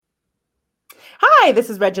Hi, this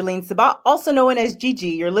is Regeline Sabat, also known as Gigi.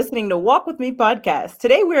 You're listening to Walk With Me podcast.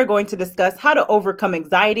 Today, we are going to discuss how to overcome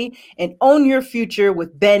anxiety and own your future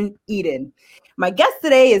with Ben Eden. My guest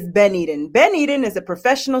today is Ben Eden. Ben Eden is a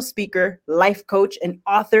professional speaker, life coach, and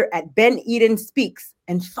author at Ben Eden Speaks.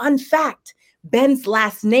 And fun fact, Ben's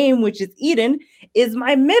last name, which is Eden, is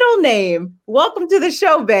my middle name. Welcome to the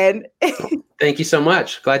show, Ben. Thank you so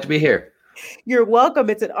much. Glad to be here. You're welcome.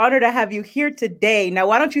 It's an honor to have you here today. Now,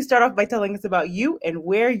 why don't you start off by telling us about you and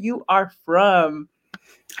where you are from?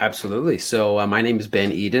 Absolutely. So my name is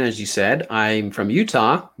Ben Eden, as you said. I'm from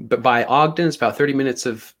Utah, but by Ogden, it's about 30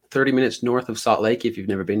 minutes north of Salt Lake if you've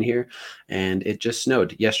never been here. And it just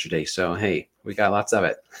snowed yesterday. So, hey, we got lots of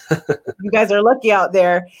it. You guys are lucky out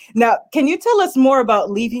there. Now, can you tell us more about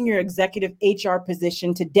leaving your executive HR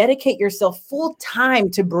position to dedicate yourself full time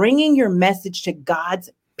to bringing your message to God's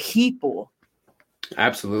people?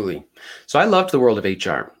 Absolutely. So I loved the world of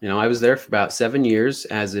HR. I was there for about 7 years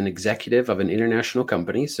as an executive of an international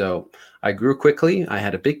company. So I grew quickly. I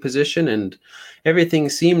had a big position and everything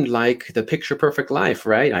seemed like the picture perfect life,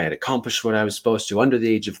 right? I had accomplished what I was supposed to under the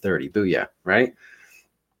age of 30. Booyah, right?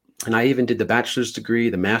 And I even did the bachelor's degree,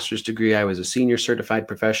 the master's degree. I was a senior certified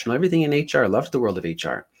professional, everything in HR. I loved the world of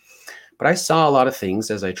HR. But I saw a lot of things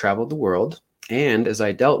as I traveled the world and as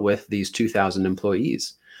I dealt with these 2,000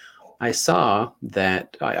 employees. I saw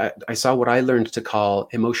that I saw what I learned to call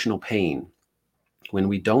emotional pain. When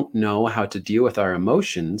we don't know how to deal with our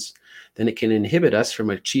emotions, then it can inhibit us from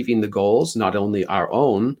achieving the goals, not only our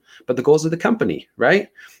own, but the goals of the company, right?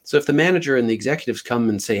 So if the manager and the executives come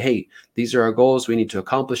and say, hey, these are our goals, we need to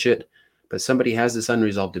accomplish it, but somebody has this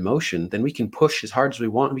unresolved emotion, then we can push as hard as we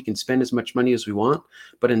want, we can spend as much money as we want,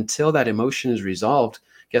 but until that emotion is resolved,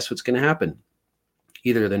 guess what's going to happen?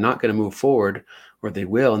 Either they're not going to move forward or they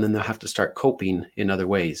will, and then they'll have to start coping in other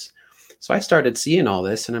ways. So I started seeing all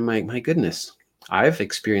this and I'm like, my goodness, I've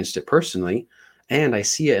experienced it personally and I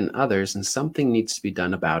see it in others and something needs to be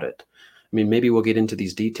done about it. I mean, maybe we'll get into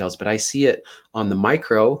these details, but I see it on the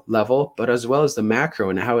micro level, but as well as the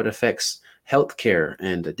macro and how it affects healthcare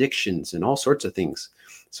and addictions and all sorts of things.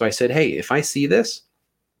 So I said, hey, if I see this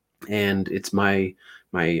and it's my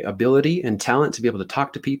ability and talent to be able to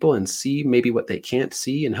talk to people and see maybe what they can't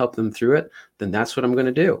see and help them through it, then that's what I'm going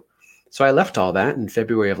to do. So I left all that in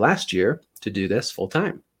February of last year to do this full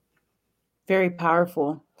time. Very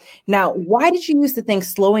powerful. Now, why did you used to think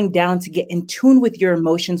slowing down to get in tune with your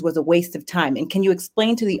emotions was a waste of time? And can you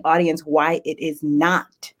explain to the audience why it is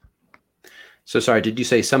not? So sorry, did you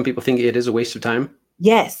say some people think it is a waste of time?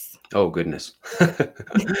 Yes. Oh, goodness.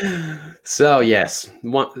 So yes,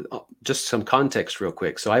 just some context real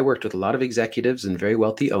quick. So I worked with a lot of executives and very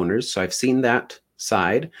wealthy owners. So I've seen that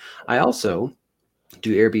side. I also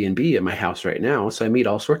do Airbnb at my house right now. So I meet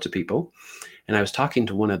all sorts of people. And I was talking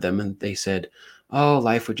to one of them and they said, oh,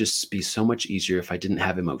 life would just be so much easier if I didn't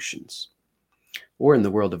have emotions. Or in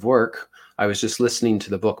the world of work, I was just listening to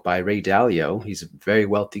the book by Ray Dalio. He's a very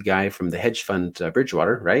wealthy guy from the hedge fund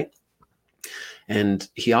Bridgewater, right? And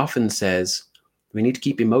he often says, we need to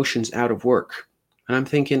keep emotions out of work. And I'm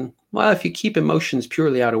thinking, well, if you keep emotions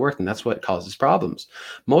purely out of work, then that's what causes problems.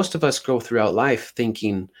 Most of us go throughout life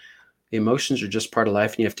thinking emotions are just part of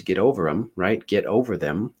life and you have to get over them, right? Get over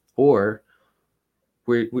them. Or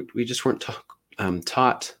we just weren't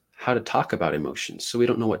taught how to talk about emotions. So we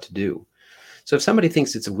don't know what to do. So if somebody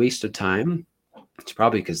thinks it's a waste of time, it's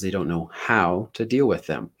probably because they don't know how to deal with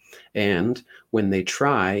them. And when they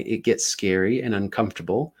try, it gets scary and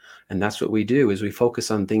uncomfortable. And that's what we do is we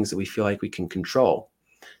focus on things that we feel like we can control.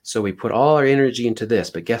 So we put all our energy into this,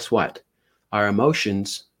 but guess what? Our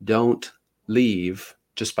emotions don't leave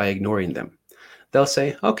just by ignoring them. They'll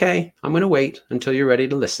say, okay, I'm going to wait until you're ready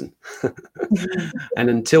to listen. And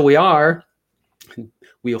until we are,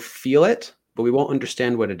 we'll feel it, but we won't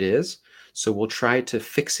understand what it is. So we'll try to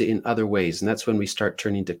fix it in other ways. And that's when we start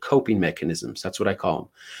turning to coping mechanisms. That's what I call them.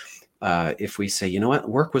 If we say, you know what,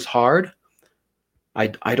 work was hard.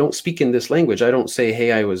 I don't speak in this language. I don't say,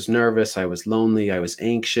 hey, I was nervous. I was lonely. I was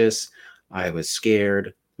anxious. I was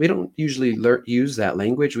scared. We don't usually use that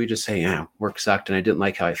language. We just say, yeah, work sucked and I didn't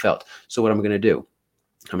like how I felt. So what I'm going to do,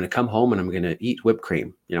 I'm going to come home and I'm going to eat whipped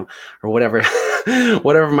cream, or whatever,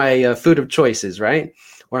 whatever my food of choice is, right?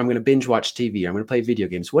 Or I'm going to binge watch TV. I'm going to play video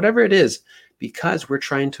games, whatever it is, because we're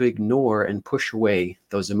trying to ignore and push away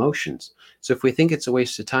those emotions. So if we think it's a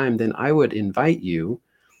waste of time, then I would invite you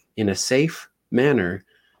in a safe manner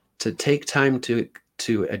to take time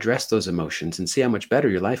to address those emotions and see how much better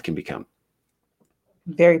your life can become.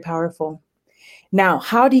 Very powerful. Now,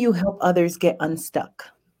 how do you help others get unstuck?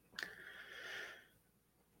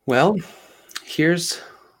 Well, here's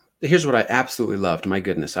Here's what I absolutely loved. My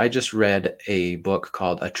goodness. I just read a book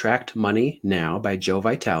called Attract Money Now by Joe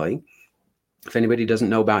Vitale. If anybody doesn't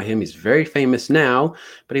know about him, he's very famous now,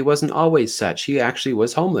 but he wasn't always such. He actually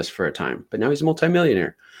was homeless for a time, but now he's a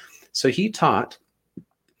multimillionaire. So he taught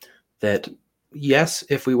that, yes,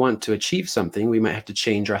 if we want to achieve something, we might have to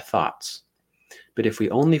change our thoughts. But if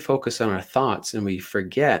we only focus on our thoughts and we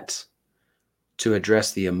forget to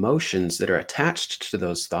address the emotions that are attached to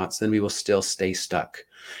those thoughts, then we will still stay stuck.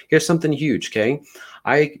 Here's something huge, okay?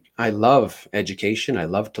 I love education. I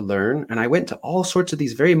love to learn. And I went to all sorts of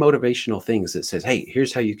these very motivational things that says, hey,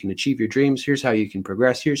 here's how you can achieve your dreams. Here's how you can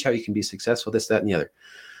progress. Here's how you can be successful, this, that, and the other.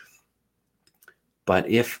 But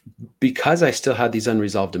because I still had these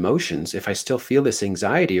unresolved emotions, if I still feel this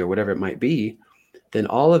anxiety or whatever it might be, then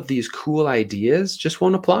all of these cool ideas just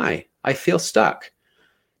won't apply. I feel stuck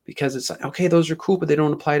because it's like, okay, those are cool, but they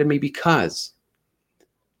don't apply to me because.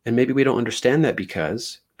 And maybe we don't understand that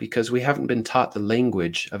because we haven't been taught the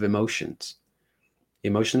language of emotions.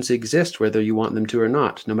 Emotions exist whether you want them to or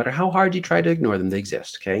not. No matter how hard you try to ignore them, they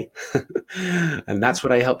exist, okay? And that's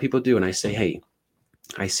what I help people do. And I say, hey,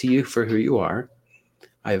 I see you for who you are.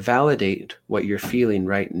 I validate what you're feeling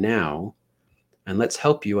right now. And let's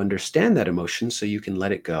help you understand that emotion so you can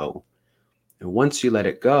let it go. And once you let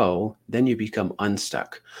it go, then you become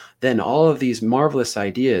unstuck. Then all of these marvelous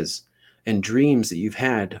ideas and dreams that you've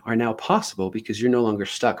had are now possible because you're no longer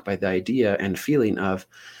stuck by the idea and feeling of,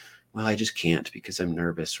 well, I just can't because I'm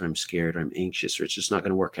nervous or I'm scared or I'm anxious or it's just not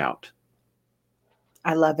going to work out.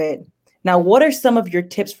 I love it. Now, what are some of your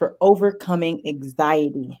tips for overcoming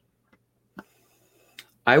anxiety?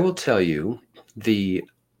 I will tell you the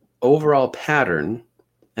overall pattern,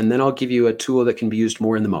 and then I'll give you a tool that can be used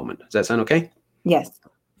more in the moment. Does that sound okay? Yes.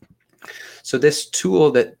 So this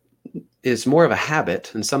tool that is more of a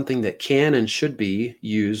habit and something that can and should be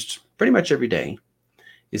used pretty much every day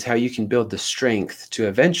is how you can build the strength to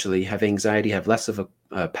eventually have anxiety have less of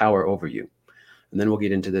a power over you. And then we'll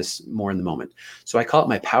get into this more in the moment. So I call it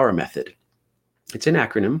my power method. It's an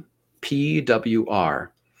acronym, PWR.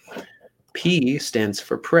 P stands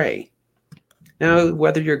for pray. Now,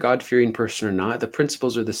 whether you're a God-fearing person or not, the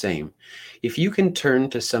principles are the same. If you can turn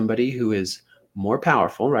to somebody who is more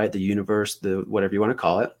powerful, right, the universe, the whatever you want to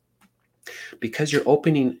call it, because you're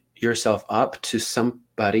opening yourself up to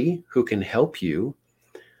somebody who can help you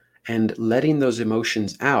and letting those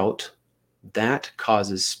emotions out, that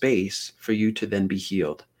causes space for you to then be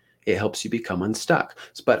healed. It helps you become unstuck.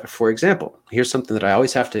 But for example, here's something that I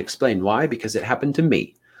always have to explain. Why? Because it happened to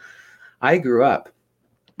me. I grew up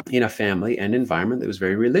in a family and environment that was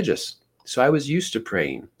very religious. So I was used to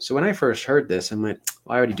praying. So when I first heard this, I'm like,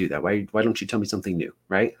 well, I already do that. Why don't you tell me something new,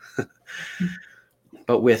 right?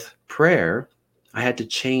 But with prayer, I had to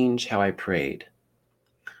change how I prayed.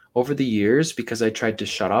 Over the years, because I tried to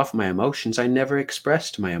shut off my emotions, I never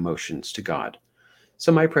expressed my emotions to God.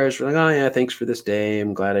 So my prayers were like, oh yeah, thanks for this day.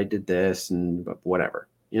 I'm glad I did this and whatever,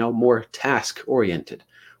 more task oriented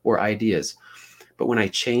or ideas. But when I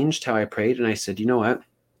changed how I prayed and I said, you know what?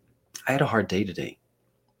 I had a hard day today.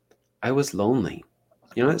 I was lonely.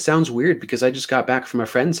 It sounds weird because I just got back from a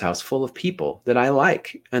friend's house full of people that I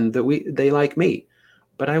like and that they like me,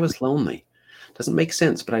 but I was lonely. Doesn't make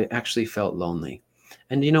sense, but I actually felt lonely.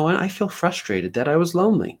 And you know what? I feel frustrated that I was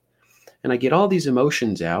lonely. And I get all these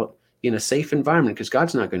emotions out in a safe environment because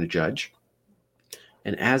God's not going to judge.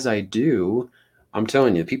 And as I do, I'm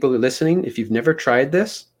telling you, people who are listening, if you've never tried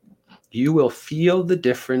this, you will feel the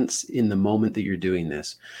difference in the moment that you're doing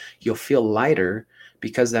this. You'll feel lighter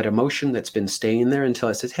because that emotion that's been staying there until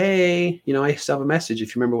it says, hey, I still have a message.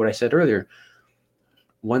 If you remember what I said earlier,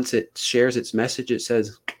 once it shares its message, it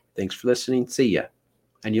says, thanks for listening. See ya.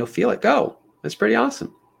 And you'll feel it go. That's pretty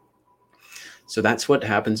awesome. So that's what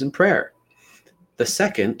happens in prayer. The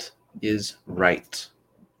second is write.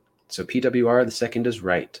 So PWR, the second is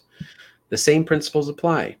write. The same principles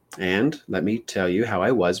apply. And let me tell you how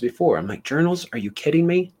I was before. I'm like, journals? Are you kidding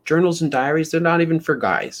me? Journals and diaries, they're not even for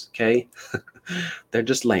guys, okay? They're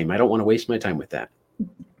just lame. I don't want to waste my time with that.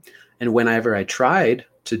 And whenever I tried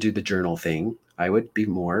to do the journal thing, I would be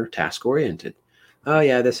more task-oriented. Oh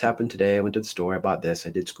yeah, this happened today. I went to the store. I bought this.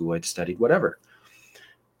 I did school. I studied, whatever.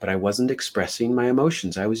 But I wasn't expressing my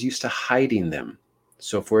emotions. I was used to hiding them.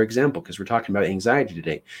 So for example, because we're talking about anxiety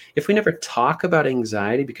today, if we never talk about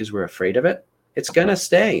anxiety because we're afraid of it, it's going to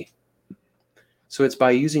stay. So it's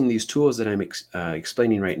by using these tools that I'm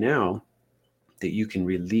explaining right now that you can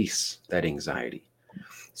release that anxiety.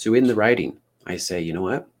 So in the writing, I say, you know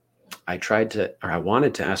what? I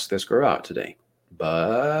wanted to ask this girl out today,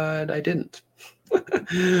 but I didn't.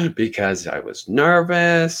 because I was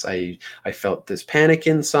nervous. I felt this panic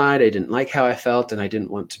inside. I didn't like how I felt, and I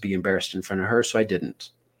didn't want to be embarrassed in front of her, so I didn't.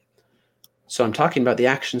 So I'm talking about the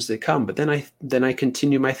actions that come, but then I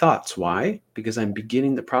continue my thoughts. Why? Because I'm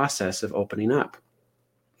beginning the process of opening up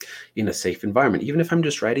in a safe environment, even if I'm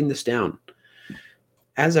just writing this down.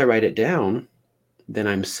 As I write it down, then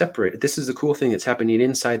I'm separate. This is the cool thing that's happening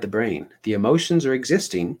inside the brain. The emotions are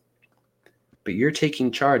existing, but you're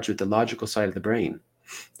taking charge with the logical side of the brain.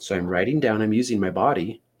 So I'm writing down, I'm using my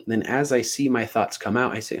body. Then as I see my thoughts come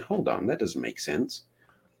out, I say, hold on, that doesn't make sense.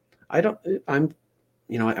 I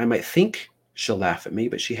might think she'll laugh at me,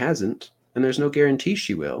 but she hasn't. And there's no guarantee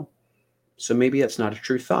she will. So maybe that's not a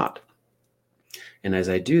true thought. And as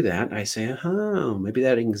I do that, I say, oh, maybe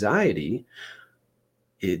that anxiety,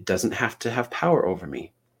 it doesn't have to have power over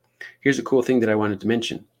me. Here's a cool thing that I wanted to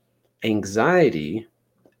mention. Anxiety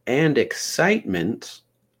and excitement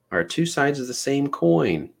are two sides of the same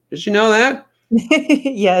coin. Did you know that?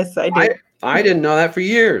 Yes, I did. I didn't know that for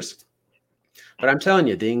years. But I'm telling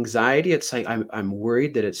you, the anxiety, it's like I'm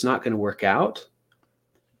worried that it's not going to work out.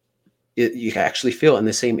 You actually feel it in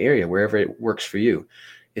the same area, wherever it works for you.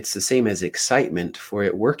 It's the same as excitement for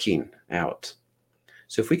it working out.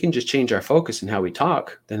 So if we can just change our focus in how we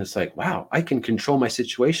talk, then it's like, wow, I can control my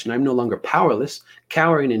situation. I'm no longer powerless,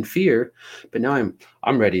 cowering in fear, but now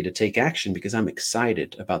I'm ready to take action because I'm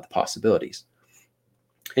excited about the possibilities.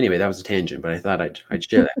 Anyway, that was a tangent, but I thought I'd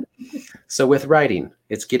share that. So with writing,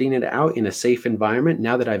 it's getting it out in a safe environment.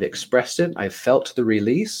 Now that I've expressed it, I've felt the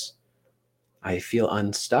release. I feel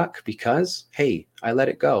unstuck because, hey, I let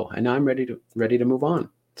it go, and now I'm ready to move on.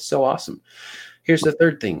 It's so awesome. Here's the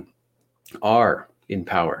third thing. R in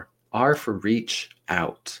power. R for reach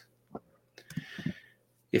out.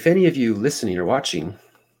 If any of you listening or watching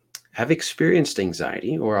have experienced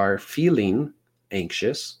anxiety or are feeling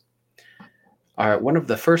anxious, one of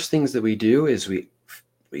the first things that we do is we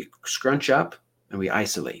scrunch up and we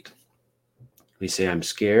isolate. We say, I'm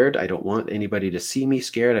scared. I don't want anybody to see me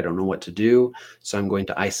scared. I don't know what to do. So I'm going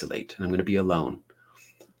to isolate and I'm going to be alone.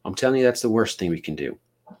 I'm telling you, that's the worst thing we can do.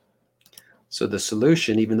 So the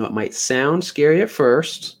solution, even though it might sound scary at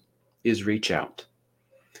first, is reach out.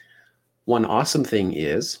 One awesome thing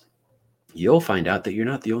is you'll find out that you're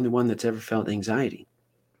not the only one that's ever felt anxiety.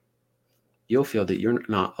 You'll feel that you're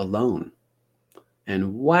not alone.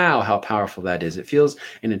 And wow, how powerful that is. It feels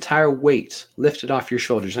an entire weight lifted off your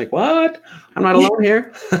shoulders. Like, what? I'm not alone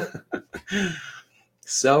here.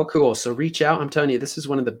 So cool. So reach out. I'm telling you, this is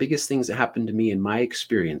one of the biggest things that happened to me in my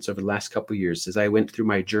experience over the last couple of years as I went through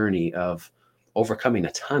my journey of overcoming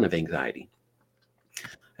a ton of anxiety.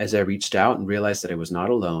 As I reached out and realized that I was not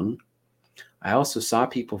alone, I also saw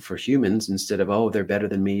people for humans instead of, oh, they're better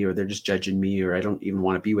than me, or they're just judging me, or I don't even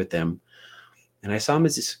want to be with them. And I saw them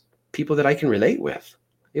as people that I can relate with.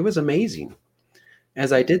 It was amazing.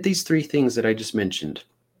 As I did these three things that I just mentioned,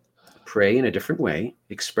 pray in a different way,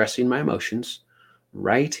 expressing my emotions,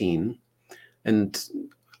 writing, and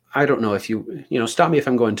I don't know if you stop me if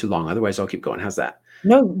I'm going too long. Otherwise, I'll keep going. How's that?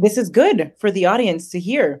 No, this is good for the audience to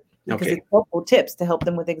hear because Okay. it's helpful tips to help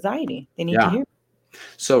them with anxiety. They need to hear.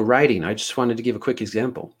 So writing, I just wanted to give a quick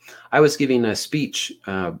example. I was giving a speech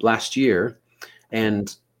last year,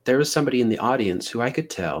 and there was somebody in the audience who I could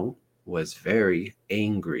tell was very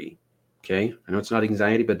angry. Okay. I know it's not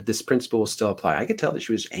anxiety, but this principle will still apply. I could tell that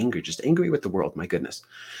she was angry, just angry with the world. My goodness.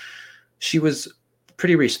 She was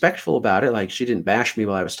pretty respectful about it. Like, she didn't bash me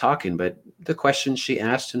while I was talking, but the questions she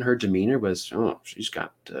asked in her demeanor was, oh, she's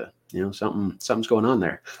got, something's going on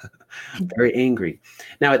there. Very angry.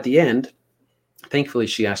 Now at the end, thankfully,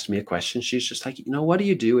 she asked me a question. She's just like, what do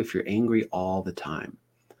you do if you're angry all the time?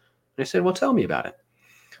 And I said, well, tell me about it.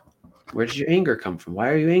 Where does your anger come from? Why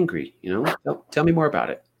are you angry? Tell me more about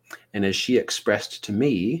it. And as she expressed to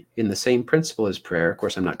me in the same principle as prayer, of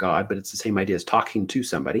course, I'm not God, but it's the same idea as talking to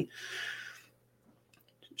somebody.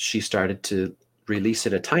 She started to release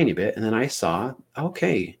it a tiny bit. And then I saw,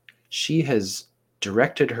 okay, she has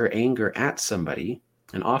directed her anger at somebody.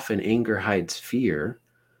 And often anger hides fear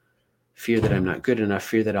that I'm not good enough,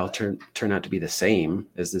 fear that I'll turn out to be the same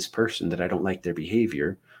as this person, that I don't like their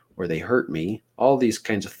behavior, or they hurt me. All these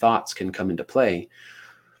kinds of thoughts can come into play.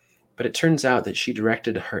 But it turns out that she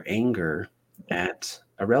directed her anger at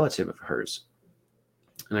a relative of hers.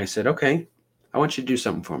 And I said, okay, I want you to do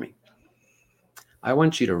something for me. I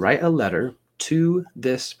want you to write a letter to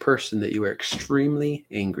this person that you are extremely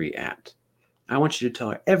angry at. I want you to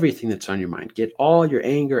tell her everything that's on your mind. Get all your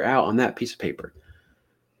anger out on that piece of paper.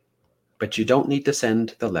 But you don't need to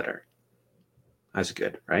send the letter. That's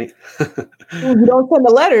good, right? You don't send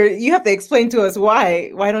the letter. You have to explain to us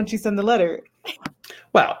why. Why don't you send the letter?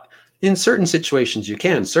 Well, In certain situations, you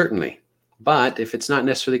can, certainly. But if it's not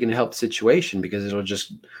necessarily going to help the situation because it'll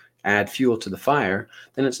just add fuel to the fire,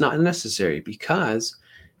 then it's not necessary, because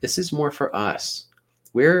this is more for us.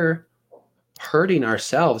 We're hurting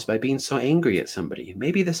ourselves by being so angry at somebody.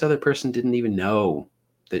 Maybe this other person didn't even know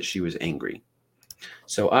that she was angry.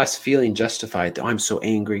 So us feeling justified that, oh, I'm so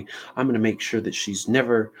angry, I'm going to make sure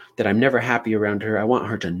that I'm never happy around her. I want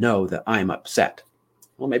her to know that I'm upset.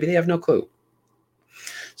 Well, maybe they have no clue.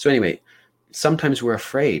 So anyway, sometimes we're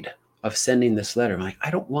afraid of sending this letter. I'm like,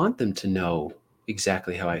 I don't want them to know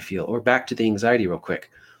exactly how I feel. Or back to the anxiety real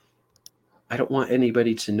quick. I don't want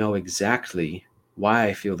anybody to know exactly why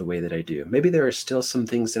I feel the way that I do. Maybe there are still some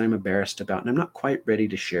things that I'm embarrassed about and I'm not quite ready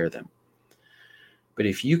to share them. But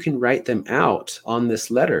if you can write them out on this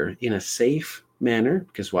letter in a safe manner,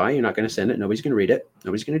 because why? You're not going to send it. Nobody's going to read it.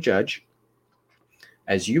 Nobody's going to judge.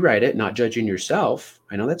 As you write it, not judging yourself.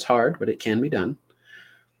 I know that's hard, but it can be done.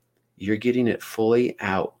 You're getting it fully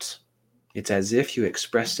out. It's as if you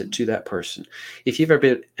expressed it to that person. If you've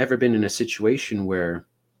ever been in a situation where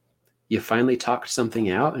you finally talked something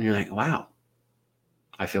out and you're like, wow,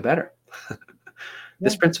 I feel better.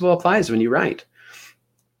 This principle applies when you write.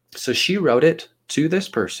 So she wrote it to this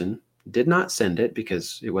person, did not send it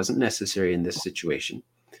because it wasn't necessary in this situation.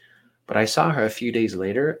 But I saw her a few days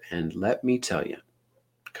later, and let me tell you,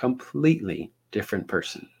 completely different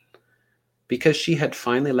person, because she had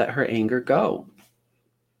finally let her anger go.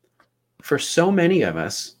 For so many of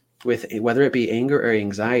us, with whether it be anger or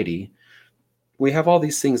anxiety, we have all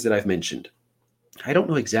these things that I've mentioned. I don't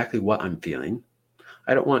know exactly what I'm feeling.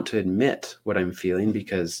 I don't want to admit what I'm feeling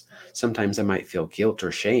because sometimes I might feel guilt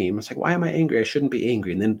or shame. It's like, why am I angry? I shouldn't be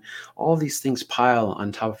angry. And then all these things pile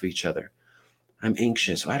on top of each other. I'm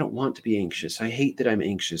anxious. I don't want to be anxious. I hate that I'm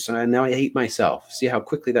anxious. And now I hate myself. See how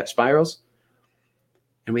quickly that spirals?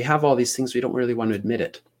 And we have all these things. We don't really want to admit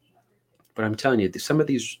it. But I'm telling you, some of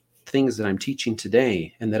these things that I'm teaching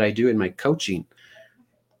today and that I do in my coaching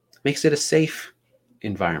makes it a safe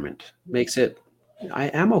environment. I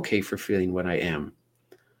am okay for feeling what I am.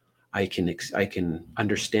 I can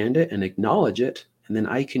understand it and acknowledge it, and then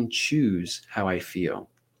I can choose how I feel.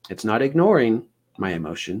 It's not ignoring my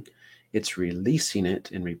emotion. It's releasing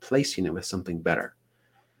it and replacing it with something better.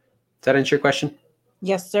 Does that answer your question?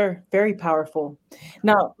 Yes, sir. Very powerful.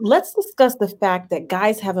 Now, let's discuss the fact that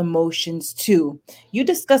guys have emotions too. You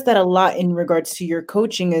discuss that a lot in regards to your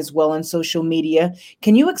coaching as well on social media.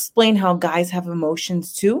 Can you explain how guys have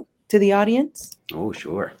emotions too to the audience? Oh,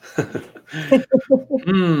 sure.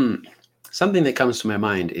 Something that comes to my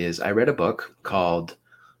mind is I read a book called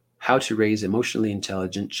How to Raise Emotionally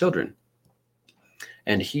Intelligent Children.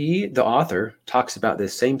 And the author, talks about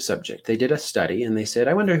this same subject. They did a study and they said,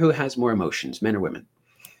 I wonder who has more emotions, men or women.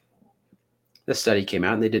 The study came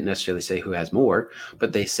out and they didn't necessarily say who has more,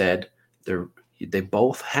 but they said they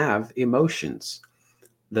both have emotions.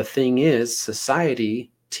 The thing is,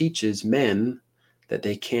 society teaches men that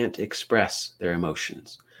they can't express their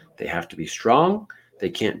emotions. They have to be strong. They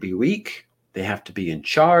can't be weak. They have to be in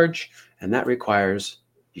charge. And that requires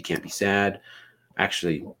you can't be sad.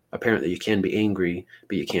 Actually, apparently you can be angry,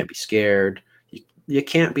 but you can't be scared. You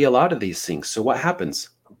can't be a lot of these things. So what happens?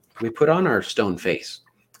 We put on our stone face.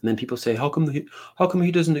 And then people say, how come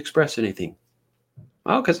he doesn't express anything?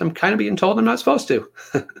 Well, because I'm kind of being told I'm not supposed to.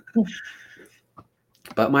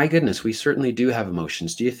 But my goodness, we certainly do have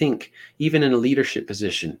emotions. Do you think even in a leadership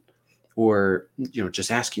position or,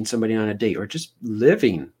 just asking somebody on a date or just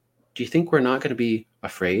living, do you think we're not going to be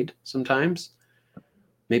afraid sometimes?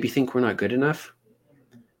 Maybe think we're not good enough?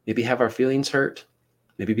 Maybe have our feelings hurt?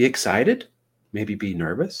 Maybe be excited? Maybe be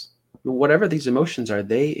nervous? Whatever these emotions are,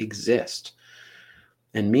 they exist.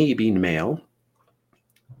 And me being male,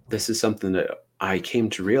 this is something that I came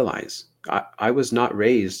to realize. I was not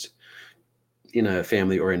raised in a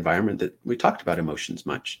family or environment that we talked about emotions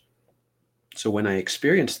much. So when I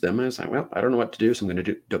experienced them, I was like, well, I don't know what to do, so I'm going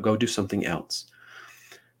to go do something else.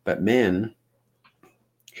 But men,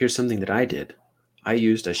 here's something that I did. I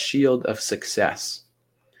used a shield of success.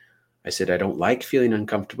 I said, I don't like feeling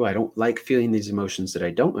uncomfortable. I don't like feeling these emotions that I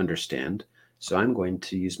don't understand. So I'm going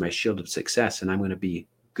to use my shield of success and I'm going to be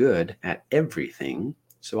good at everything.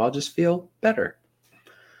 So I'll just feel better.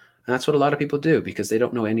 And that's what a lot of people do because they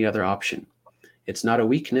don't know any other option. It's not a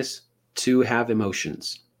weakness to have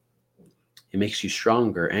emotions. It makes you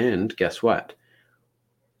stronger. And guess what?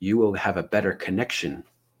 You will have a better connection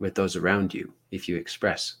with those around you if you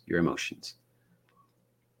express your emotions.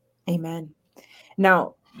 Amen.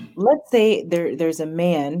 Now, let's say there's a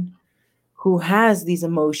man who has these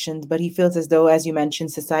emotions, but he feels as though, as you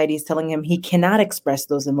mentioned, society is telling him he cannot express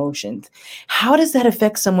those emotions. How does that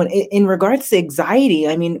affect someone in regards to anxiety?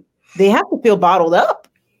 I mean, They have to feel bottled up.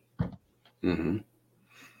 Mm-hmm.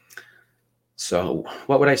 So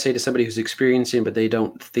what would I say to somebody who's experiencing, but they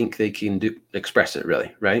don't think they can express it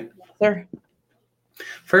really, right? Sure.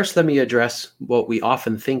 First, let me address what we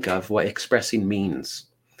often think of what expressing means.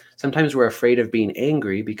 Sometimes we're afraid of being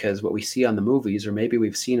angry because what we see on the movies, or maybe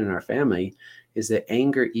we've seen in our family, is that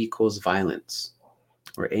anger equals violence,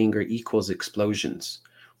 or anger equals explosions,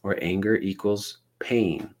 or anger equals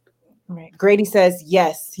pain. Right. Grady says,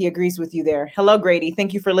 yes, he agrees with you there. Hello, Grady.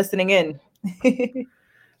 Thank you for listening in.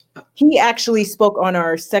 He actually spoke on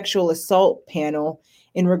our sexual assault panel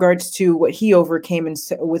in regards to what he overcame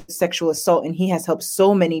with sexual assault, and he has helped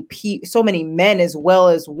so many men as well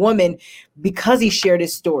as women because he shared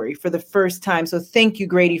his story for the first time. So thank you,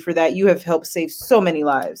 Grady, for that. You have helped save so many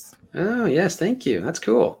lives. Oh, yes, thank you. That's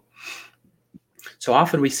cool. So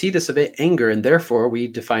often we see this a bit anger, and therefore we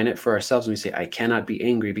define it for ourselves and we say, I cannot be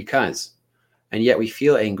angry because, and yet we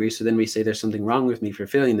feel angry. So then we say there's something wrong with me for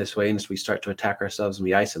feeling this way. And so we start to attack ourselves and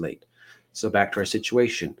we isolate. So back to our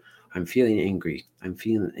situation. I'm feeling angry. I'm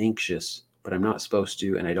feeling anxious, but I'm not supposed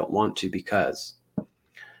to, and I don't want to because.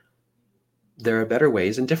 There are better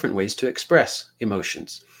ways and different ways to express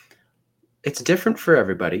emotions. It's different for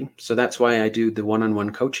everybody. So that's why I do the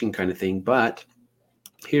one-on-one coaching kind of thing. But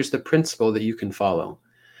here's the principle that you can follow.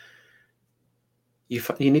 You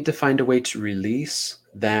need to find a way to release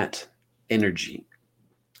that energy.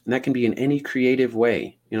 And that can be in any creative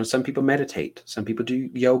way. You know, some people meditate. Some people do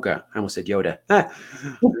yoga. I almost said Yoda.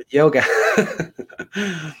 Yoga.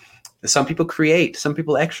 Some people create. Some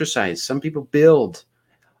people exercise. Some people build.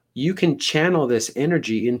 You can channel this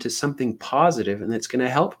energy into something positive, and it's going to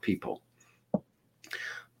help people.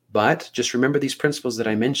 But just remember these principles that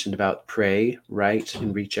I mentioned about pray, write,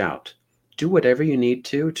 and reach out. Do whatever you need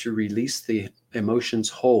to release the emotions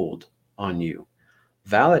hold on you.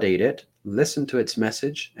 Validate it, listen to its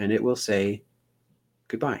message, and it will say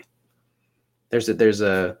goodbye. There's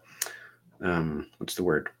a what's the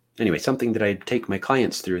word? Anyway, something that I take my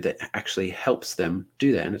clients through that actually helps them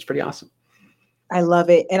do that, and it's pretty awesome. I love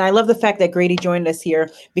it. And I love the fact that Grady joined us here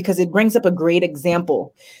because it brings up a great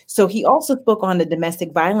example. So he also spoke on the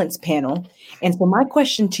domestic violence panel. And so my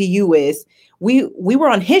question to you is, we were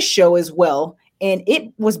on his show as well, and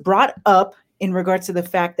it was brought up in regards to the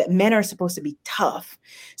fact that men are supposed to be tough.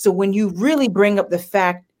 So when you really bring up the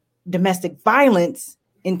fact domestic violence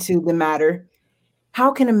into the matter,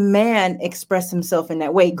 how can a man express himself in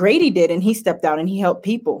that way? Grady did, and he stepped out and he helped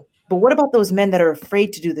people. But what about those men that are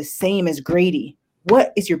afraid to do the same as Grady?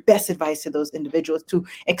 What is your best advice to those individuals to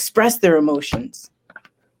express their emotions?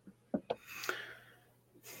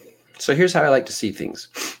 So here's how I like to see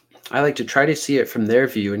things. I like to try to see it from their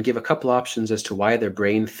view and give a couple options as to why their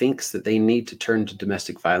brain thinks that they need to turn to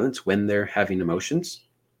domestic violence when they're having emotions.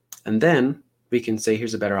 And then we can say,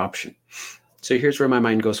 here's a better option. So here's where my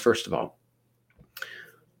mind goes first of all.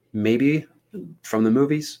 Maybe from the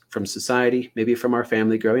movies, from society, maybe from our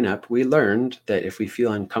family growing up, we learned that if we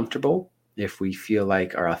feel uncomfortable, if we feel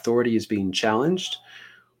like our authority is being challenged,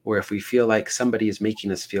 or if we feel like somebody is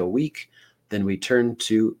making us feel weak, then we turn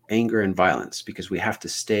to anger and violence because we have to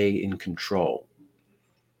stay in control.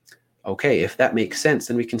 Okay, if that makes sense,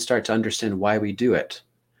 then we can start to understand why we do it.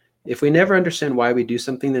 If we never understand why we do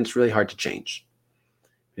something, then it's really hard to change.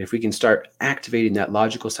 If we can start activating that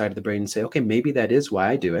logical side of the brain and say, okay, maybe that is why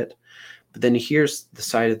I do it. But then here's the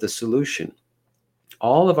side of the solution.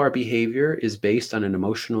 All of our behavior is based on an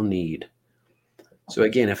emotional need. So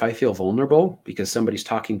again, if I feel vulnerable because somebody's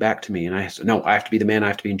talking back to me and I have to be the man, I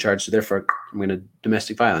have to be in charge, so therefore I'm going to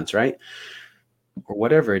domestic violence, right? Or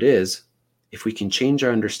whatever it is, if we can change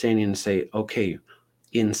our understanding and say, okay,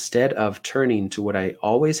 instead of turning to what I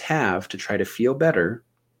always have to try to feel better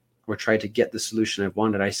or try to get the solution I've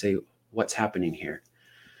wanted, I say, what's happening here?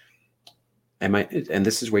 And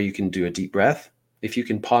this is where you can do a deep breath. If you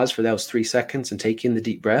can pause for those 3 seconds and take in the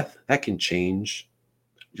deep breath, that can change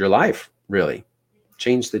your life, really.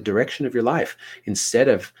 Change the direction of your life. Instead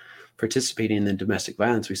of participating in the domestic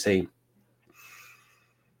violence, we say,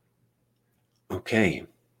 okay,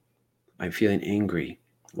 I'm feeling angry.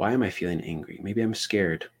 Why am I feeling angry? Maybe I'm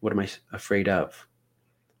scared. What am I afraid of?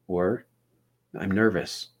 Or I'm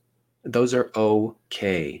nervous. Those are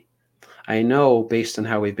okay. I know based on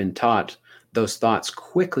how we've been taught, those thoughts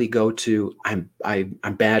quickly go to, I'm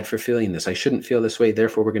bad for feeling this. I shouldn't feel this way.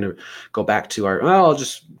 Therefore, we're going to go back to I'll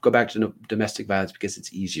just go back to domestic violence because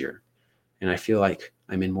it's easier. And I feel like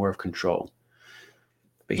I'm in more of control.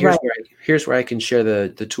 But here's where I can share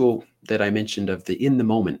the tool that I mentioned of the in the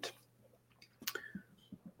moment.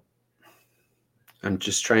 I'm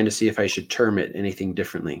just trying to see if I should term it anything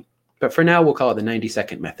differently. But for now, we'll call it the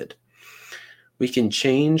 90-second method. We can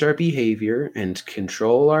change our behavior and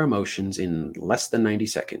control our emotions in less than 90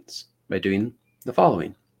 seconds by doing the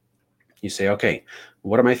following. You say, okay,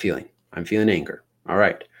 what am I feeling? I'm feeling anger. All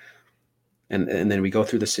right. And then we go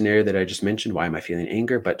through the scenario that I just mentioned. Why am I feeling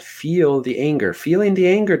anger? But feel the anger. Feeling the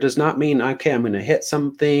anger does not mean, okay, I'm going to hit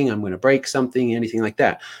something, I'm going to break something, anything like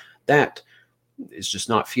that. That is just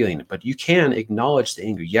not feeling it. But you can acknowledge the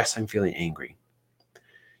anger. Yes, I'm feeling angry.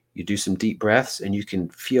 You do some deep breaths and you can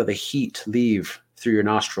feel the heat leave through your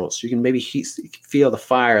nostrils. You can maybe feel the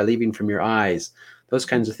fire leaving from your eyes, those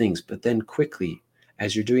kinds of things. But then quickly,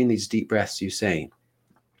 as you're doing these deep breaths, you say,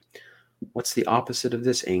 what's the opposite of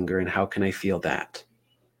this anger and how can I feel that?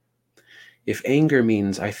 If anger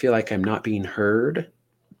means I feel like I'm not being heard,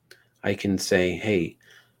 I can say, hey,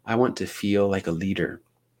 I want to feel like a leader.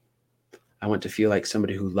 I want to feel like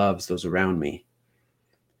somebody who loves those around me.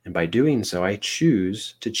 And by doing so, I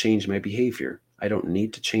choose to change my behavior. I don't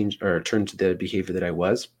need to change or turn to the behavior that I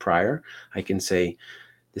was prior. I can say,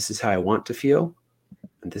 this is how I want to feel,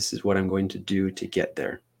 and this is what I'm going to do to get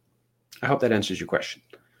there. I hope that answers your question.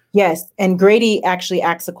 Yes. And Grady actually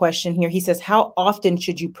asks a question here. He says, how often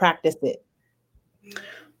should you practice it?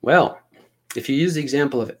 Well, if you use the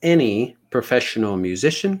example of any professional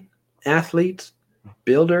musician, athlete,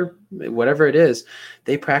 builder, whatever it is,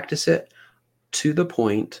 they practice it to the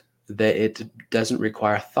point that it doesn't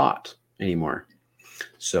require thought anymore.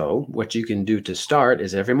 So what you can do to start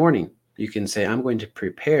is every morning, you can say, I'm going to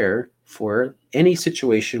prepare for any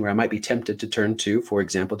situation where I might be tempted to turn to, for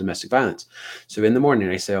example, domestic violence. So in the morning,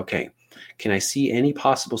 I say, okay, can I see any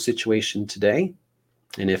possible situation today?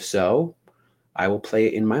 And if so, I will play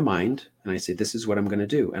it in my mind. And I say, this is what I'm going to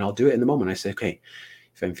do. And I'll do it in the moment. I say, okay,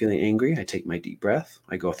 if I'm feeling angry, I take my deep breath.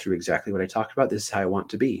 I go through exactly what I talked about. This is how I want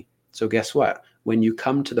to be. So guess what? When you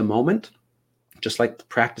come to the moment, just like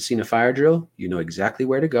practicing a fire drill, you know exactly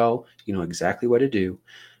where to go, you know exactly what to do,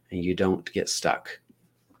 and you don't get stuck.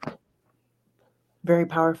 Very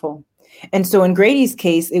powerful. And so in Grady's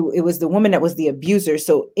case, it was the woman that was the abuser.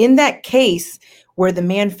 So in that case where the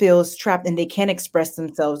man feels trapped and they can't express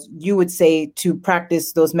themselves, you would say to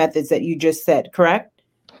practice those methods that you just said, correct?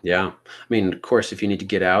 Yeah. I mean, of course, if you need to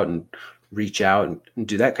get out and reach out and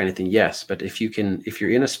do that kind of thing, yes. But if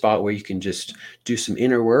you're in a spot where you can just do some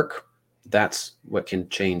inner work, that's what can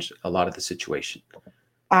change a lot of the situation.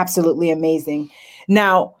 Absolutely amazing.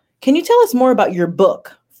 Now, can you tell us more about your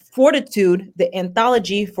book, Fortitude, the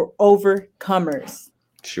Anthology for Overcomers?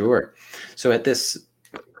 Sure. So at this,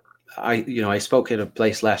 I spoke at a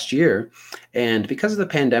place last year, and because of the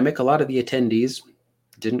pandemic, a lot of the attendees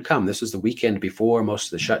didn't come. This was the weekend before most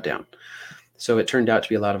of the shutdown. So it turned out to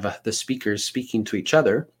be a lot of the speakers speaking to each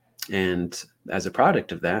other. And as a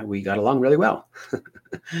product of that, we got along really well.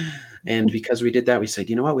 And because we did that, we said,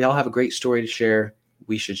 you know what, we all have a great story to share.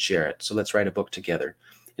 We should share it. So let's write a book together.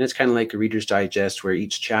 And it's kind of like a Reader's Digest where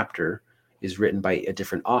each chapter is written by a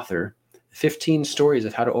different author, 15 stories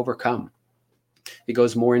of how to overcome. It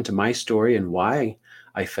goes more into my story and why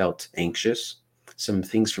I felt anxious, some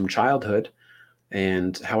things from childhood,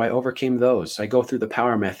 and how I overcame those. I go through the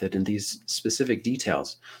power method and these specific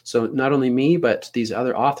details. So not only me, but these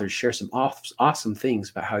other authors share some awesome things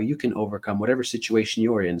about how you can overcome whatever situation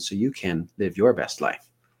you're in so you can live your best life.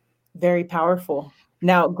 Very powerful.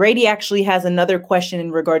 Now, Grady actually has another question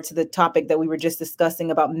in regard to the topic that we were just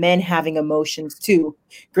discussing about men having emotions too.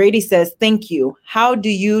 Grady says, thank you. How do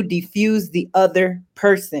you diffuse the other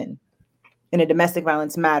person in a domestic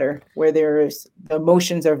violence matter where the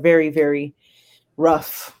emotions are very, very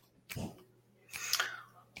rough?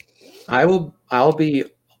 I'll be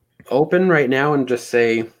open right now and just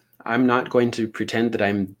say I'm not going to pretend that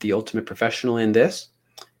I'm the ultimate professional in this,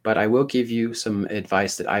 but I will give you some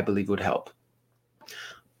advice that I believe would help.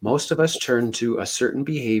 Most of us turn to a certain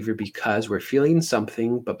behavior because we're feeling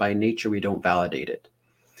something, but by nature we don't validate it.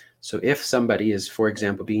 So if somebody is, for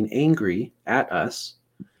example, being angry at us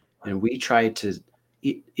and we try to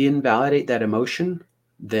invalidate that emotion,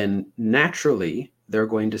 then naturally they're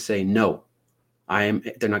going to say, no,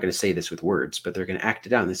 they're not going to say this with words, but they're going to act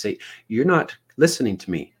it out and they say, you're not listening to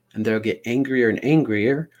me. And they'll get angrier and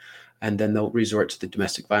angrier, and then they'll resort to the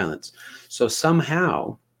domestic violence. So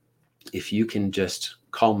somehow, if you can just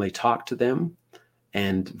calmly talk to them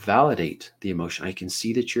and validate the emotion, I can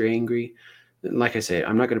see that you're angry. Like I say,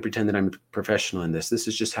 I'm not going to pretend that I'm a professional in this. This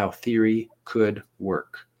is just how theory could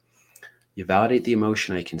work. You validate the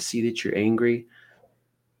emotion. I can see that you're angry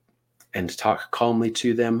and talk calmly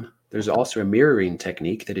to them. There's also a mirroring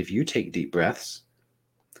technique that if you take deep breaths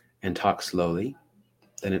and talk slowly,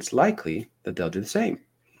 then it's likely that they'll do the same.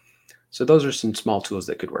 So those are some small tools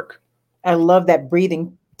that could work. I love that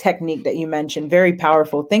breathing technique that you mentioned. Very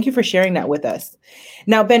powerful. Thank you for sharing that with us.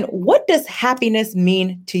 Now, Ben, what does happiness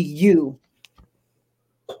mean to you?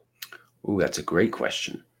 Oh, that's a great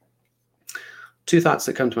question. Two thoughts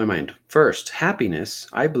that come to my mind. First, happiness,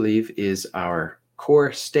 I believe, is our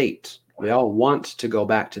core state. We all want to go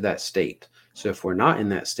back to that state. So if we're not in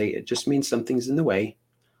that state, it just means something's in the way,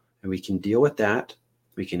 and we can deal with that.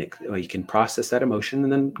 We can process that emotion,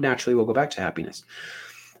 and then naturally we'll go back to happiness.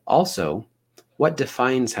 Also, what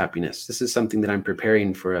defines happiness? This is something that I'm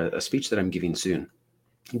preparing for a speech that I'm giving soon.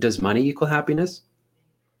 Does money equal happiness?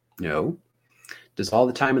 No. Does all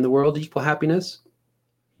the time in the world equal happiness?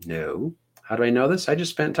 No. How do I know this? I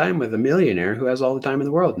just spent time with a millionaire who has all the time in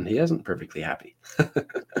the world, and he isn't perfectly happy.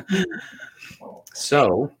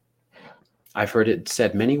 So I've heard it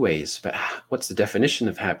said many ways, but what's the definition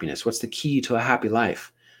of happiness? What's the key to a happy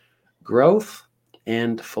life? Growth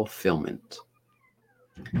and fulfillment.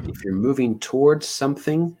 If you're moving towards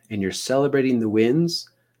something and you're celebrating the wins,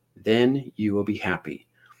 then you will be happy.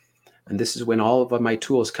 And this is when all of my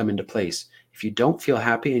tools come into place. If you don't feel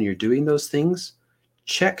happy and you're doing those things,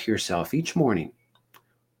 check yourself each morning.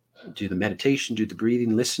 Do the meditation, do the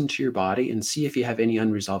breathing, listen to your body, and see if you have any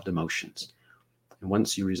unresolved emotions. And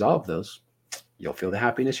once you resolve those, you'll feel the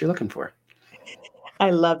happiness you're looking for. I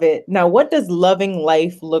love it. Now, what does loving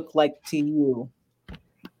life look like to you?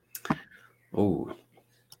 Oh,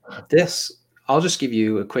 I'll just give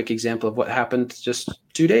you a quick example of what happened just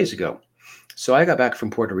 2 days ago. So I got back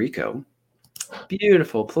from Puerto Rico.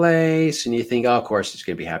 Beautiful place. And you think, oh, of course, it's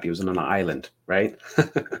going to be happy. It was on an island, right?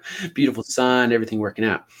 Beautiful sun, everything working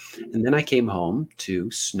out. And then I came home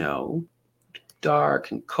to snow,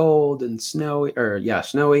 dark and cold and snowy.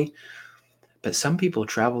 But some people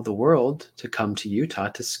travel the world to come to Utah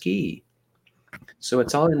to ski. So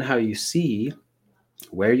it's all in how you see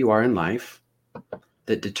where you are in life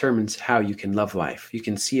that determines how you can love life. You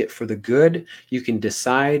can see it for the good. You can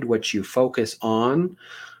decide what you focus on.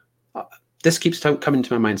 This keeps coming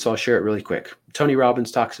to my mind, so I'll share it really quick. Tony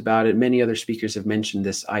Robbins talks about it. Many other speakers have mentioned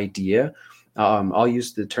this idea. I'll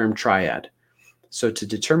use the term triad. So to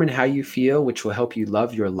determine how you feel, which will help you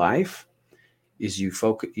love your life, is you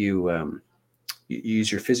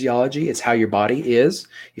use your physiology. It's how your body is.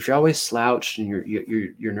 If you're always slouched and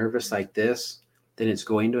you're nervous like this, then it's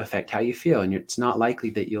going to affect how you feel, and it's not likely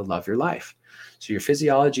that you'll love your life. So your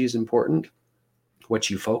physiology is important. What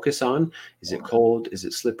you focus on, is it cold, is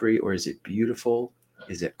it slippery, or is it beautiful?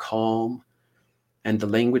 Is it calm? And the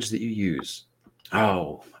language that you use.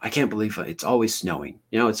 Oh, I can't believe it's always snowing.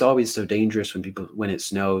 It's always so dangerous when it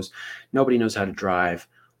snows. Nobody knows how to drive.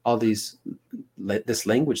 All this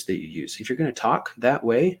language that you use. If you're going to talk that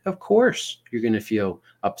way, of course, you're going to feel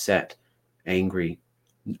upset, angry,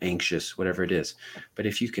 anxious, whatever it is. But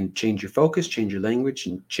if you can change your focus, change your language,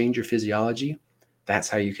 and change your physiology, that's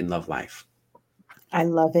how you can love life. I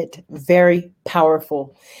love it. Very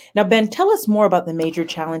powerful. Now, Ben, tell us more about the major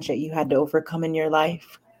challenge that you had to overcome in your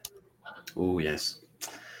life. Oh, yes.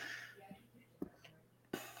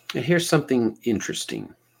 And here's something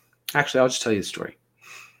interesting. Actually, I'll just tell you the story.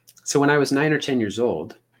 So when I was 9 or 10 years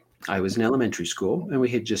old, I was in elementary school, and we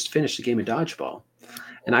had just finished a game of dodgeball.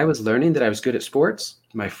 And I was learning that I was good at sports.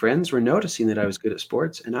 My friends were noticing that I was good at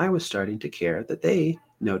sports, and I was starting to care that they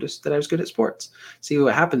noticed that I was good at sports. See,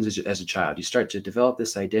 what happens is, as a child, you start to develop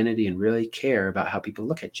this identity and really care about how people